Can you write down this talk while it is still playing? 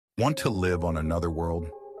Want to live on another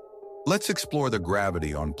world? Let's explore the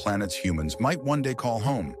gravity on planets humans might one day call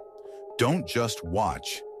home. Don't just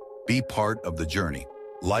watch. Be part of the journey.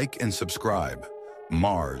 Like and subscribe.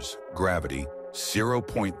 Mars, gravity,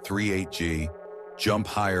 0.38 g. Jump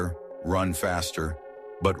higher, run faster,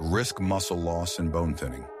 but risk muscle loss and bone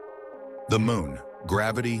thinning. The Moon,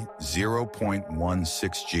 gravity,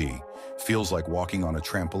 0.16 g. Feels like walking on a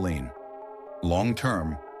trampoline.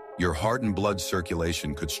 Long-term, your heart and blood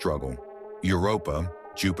circulation could struggle. Europa,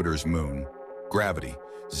 Jupiter's moon, gravity,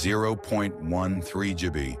 0.13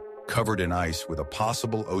 GB, covered in ice with a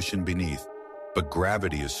possible ocean beneath, but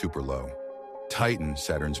gravity is super low. Titan,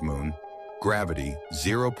 Saturn's moon, gravity,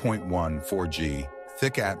 0.14 g,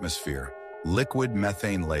 thick atmosphere, liquid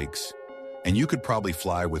methane lakes, and you could probably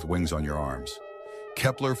fly with wings on your arms.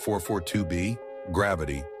 Kepler 442b,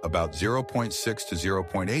 gravity, about 0.6 to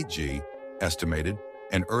 0.8 g, estimated,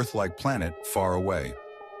 an Earth-like planet far away.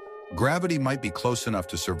 Gravity might be close enough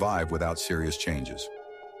to survive without serious changes.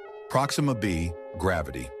 Proxima b,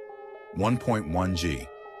 gravity, 1.1 g,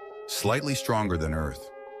 slightly stronger than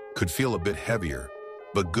Earth, could feel a bit heavier,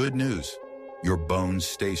 but good news, your bones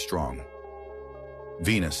stay strong.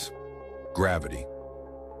 Venus, gravity,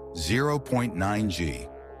 0.9 g,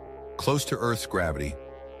 close to Earth's gravity,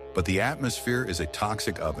 but the atmosphere is a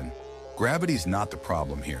toxic oven. Gravity's not the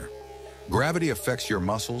problem here. Gravity affects your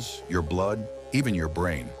muscles, your blood, even your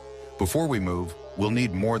brain. Before we move, we'll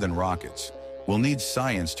need more than rockets. We'll need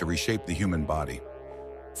science to reshape the human body.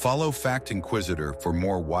 Follow FactInquisitor for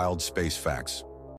more wild space facts.